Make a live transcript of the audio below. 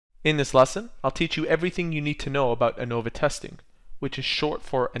In this lesson, I'll teach you everything you need to know about Anova testing, which is short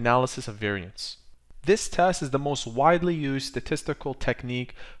for analysis of variance. This test is the most widely used statistical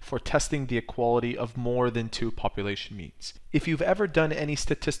technique for testing the equality of more than two population means. If you've ever done any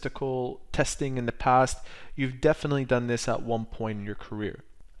statistical testing in the past, you've definitely done this at one point in your career.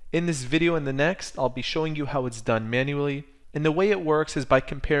 In this video and the next, I'll be showing you how it's done manually, and the way it works is by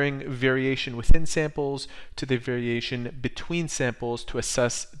comparing variation within samples to the variation between samples to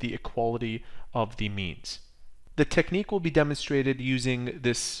assess the equality of the means. The technique will be demonstrated using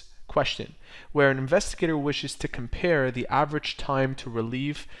this question, where an investigator wishes to compare the average time to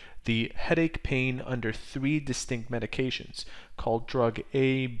relieve the headache pain under 3 distinct medications called drug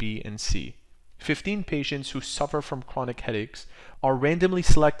A, B, and C. 15 patients who suffer from chronic headaches are randomly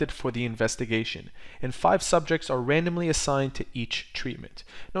selected for the investigation, and 5 subjects are randomly assigned to each treatment.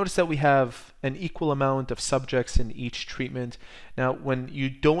 Notice that we have an equal amount of subjects in each treatment. Now, when you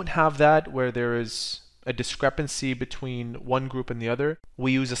don't have that, where there is a discrepancy between one group and the other,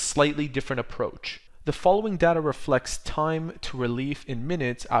 we use a slightly different approach. The following data reflects time to relief in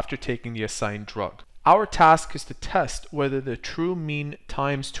minutes after taking the assigned drug. Our task is to test whether the true mean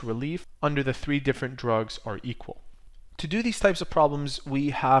times to relief under the 3 different drugs are equal. To do these types of problems,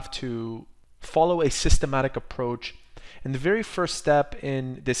 we have to follow a systematic approach, and the very first step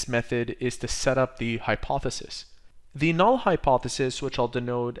in this method is to set up the hypothesis. The null hypothesis, which I'll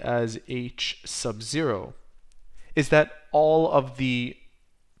denote as H sub 0, is that all of the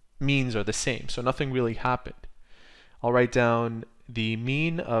means are the same, so nothing really happened. I'll write down the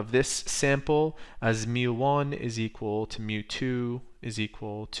mean of this sample as mu1 is equal to mu2 is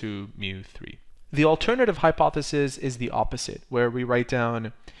equal to mu3. The alternative hypothesis is the opposite, where we write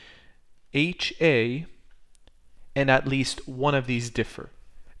down HA and at least one of these differ.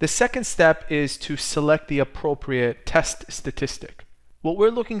 The second step is to select the appropriate test statistic. What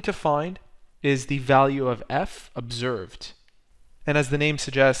we're looking to find is the value of F observed. And as the name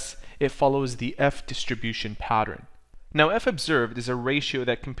suggests, it follows the F distribution pattern. Now, F observed is a ratio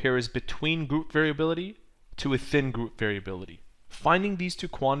that compares between group variability to within group variability. Finding these two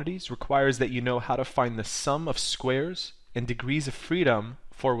quantities requires that you know how to find the sum of squares and degrees of freedom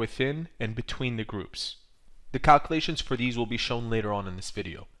for within and between the groups. The calculations for these will be shown later on in this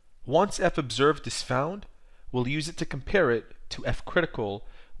video. Once F observed is found, we'll use it to compare it to F critical,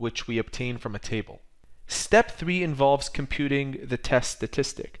 which we obtain from a table. Step 3 involves computing the test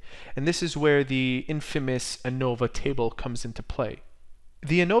statistic, and this is where the infamous Anova table comes into play.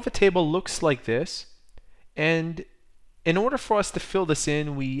 The Anova table looks like this, and in order for us to fill this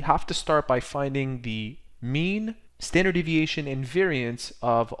in, we have to start by finding the mean, standard deviation, and variance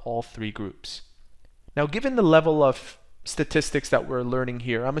of all 3 groups. Now, given the level of statistics that we're learning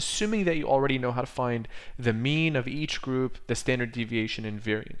here, I'm assuming that you already know how to find the mean of each group, the standard deviation, and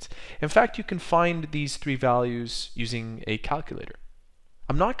variance. In fact, you can find these 3 values using a calculator.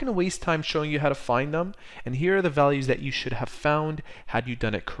 I'm not going to waste time showing you how to find them, and here are the values that you should have found had you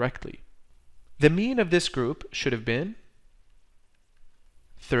done it correctly. The mean of this group should have been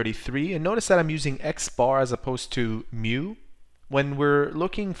 33, and notice that I'm using x bar as opposed to mu. When we're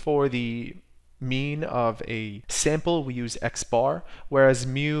looking for the mean of a sample, we use x bar, whereas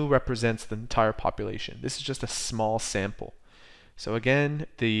mu represents the entire population. This is just a small sample. So again,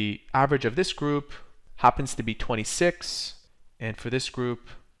 the average of this group happens to be 26, and for this group,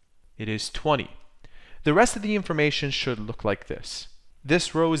 it is 20. The rest of the information should look like this.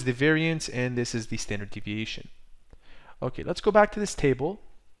 This row is the variance, and this is the standard deviation. Okay, let's go back to this table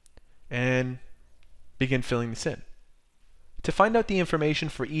and begin filling this in. To find out the information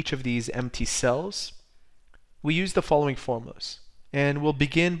for each of these empty cells, we use the following formulas. And we'll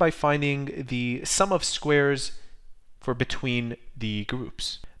begin by finding the sum of squares for between the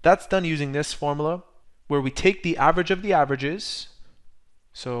groups. That's done using this formula, where we take the average of the averages.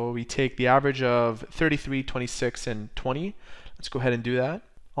 So we take the average of 33, 26, and 20. Let's go ahead and do that.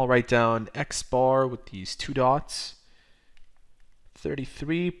 I'll write down x bar with these 2 dots.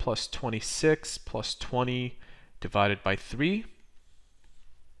 33 plus 26 plus 20 divided by 3.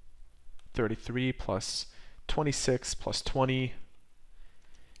 33 plus 26 plus 20,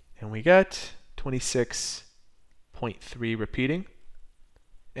 and we get 26.3 repeating.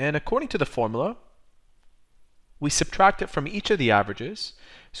 And according to the formula, we subtract it from each of the averages.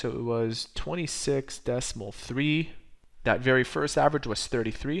 So it was 26.3. That very first average was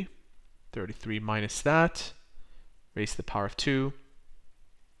 33. 33 minus that, raised to the power of 2,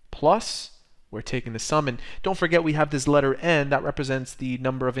 plus, we're taking the sum, and don't forget we have this letter n that represents the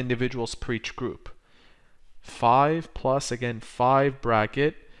number of individuals per each group. 5 plus, again, 5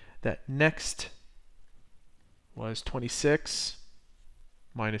 bracket, that next was 26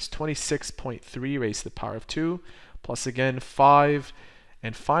 minus 26.3 raised to the power of 2, plus again 5,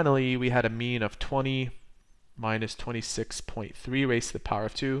 and finally we had a mean of 20 minus 26.3 raised to the power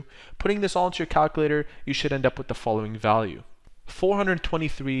of 2. Putting this all into your calculator, you should end up with the following value: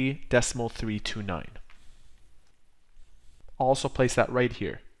 423.329. I'll also place that right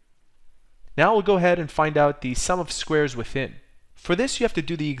here. Now we'll go ahead and find out the sum of squares within. For this, you have to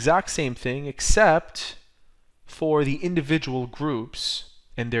do the exact same thing except for the individual groups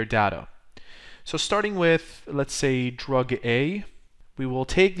and their data. So starting with, let's say, drug A, we will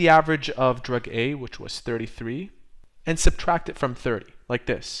take the average of drug A, which was 33, and subtract it from 30, like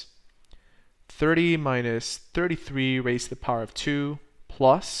this. 30 minus 33 raised to the power of 2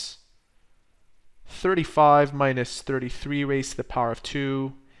 plus 35 minus 33 raised to the power of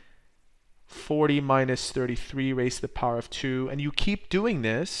 2, 40 minus 33 raised to the power of 2, and you keep doing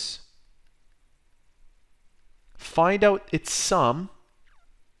this. Find out its sum,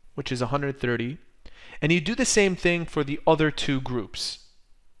 which is 130, and you do the same thing for the other two groups.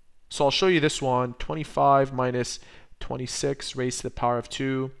 So I'll show you this one, 25 minus 26 raised to the power of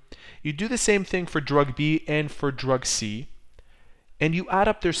 2. You do the same thing for drug B and for drug C, and you add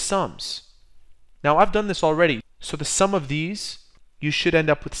up their sums. Now I've done this already, so the sum of these, you should end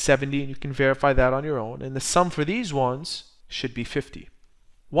up with 70, and you can verify that on your own, and the sum for these ones should be 50.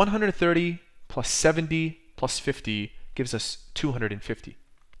 130 plus 70 plus 50 gives us 250.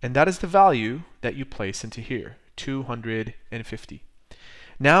 And that is the value that you place into here, 250.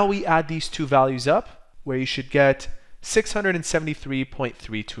 Now we add these two values up, where you should get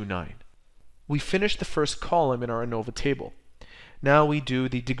 673.329. We finished the first column in our Anova table. Now we do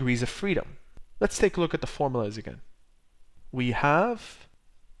the degrees of freedom. Let's take a look at the formulas again. We have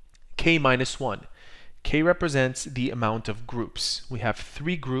k minus 1. K represents the amount of groups. We have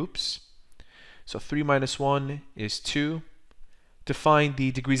 3 groups, so 3 minus 1 is 2. To find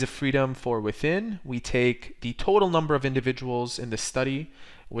the degrees of freedom for within, we take the total number of individuals in the study,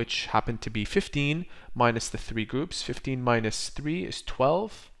 which happened to be 15, minus the 3 groups. 15 minus 3 is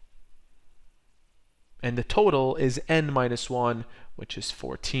 12. And the total is n minus 1, which is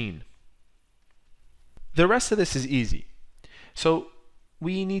 14. The rest of this is easy. So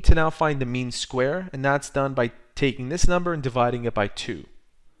we need to now find the mean square, and that's done by taking this number and dividing it by 2.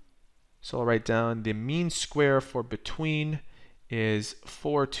 So I'll write down the mean square for between is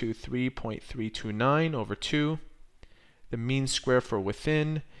 423.329 over 2. The mean square for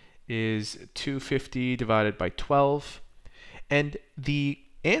within is 250 divided by 12. And the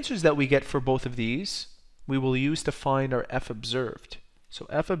answers that we get for both of these, we will use to find our F observed. So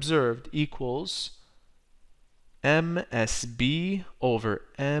F observed equals MSB over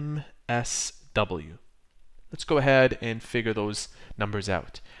MSW. Let's go ahead and figure those numbers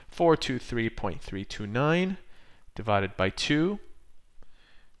out. 423.329 divided by 2,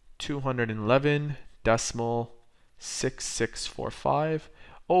 211.6645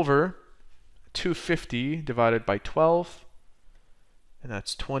 over 250 divided by 12, and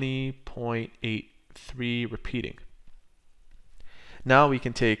that's 20.83 repeating. Now we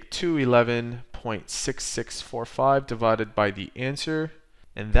can take 211.6645 divided by the answer,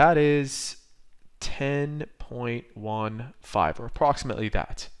 and that is 10.15, or approximately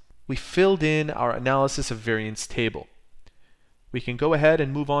that. We filled in our analysis of variance table. We can go ahead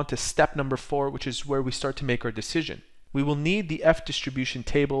and move on to step number 4, which is where we start to make our decision. We will need the F distribution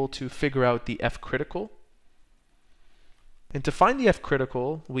table to figure out the F critical. And to find the F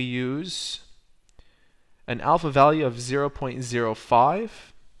critical, we use an alpha value of 0.05,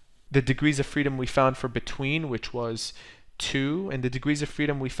 the degrees of freedom we found for between, which was 2, and the degrees of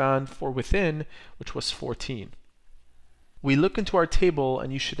freedom we found for within, which was 14. We look into our table,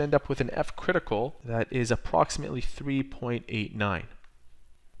 and you should end up with an F critical that is approximately 3.89.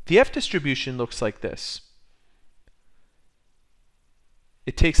 The F distribution looks like this.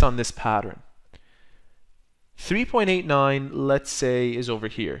 It takes on this pattern. 3.89, let's say, is over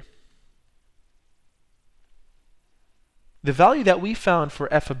here. The value that we found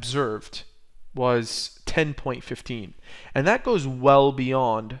for F observed was 10.15, and that goes well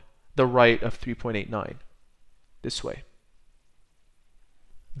beyond the right of 3.89, this way.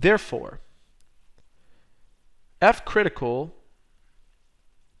 Therefore, F critical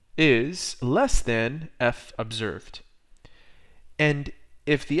is less than F observed. And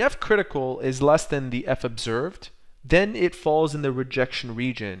if the F critical is less than the F observed, then it falls in the rejection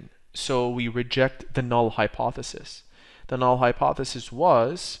region, so we reject the null hypothesis. The null hypothesis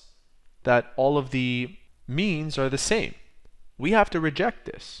was that all of the means are the same. We have to reject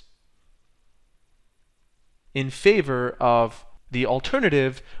this in favor of the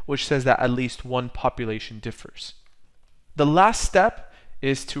alternative, which says that at least one population differs. The last step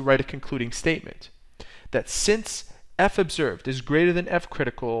is to write a concluding statement that since F observed is greater than F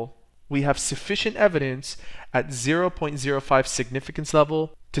critical, we have sufficient evidence at 0.05 significance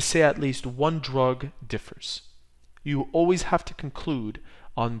level to say at least one drug differs. You always have to conclude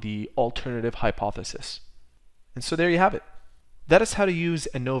on the alternative hypothesis. And so there you have it. That is how to use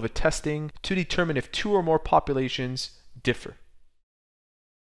ANOVA testing to determine if two or more populations differ.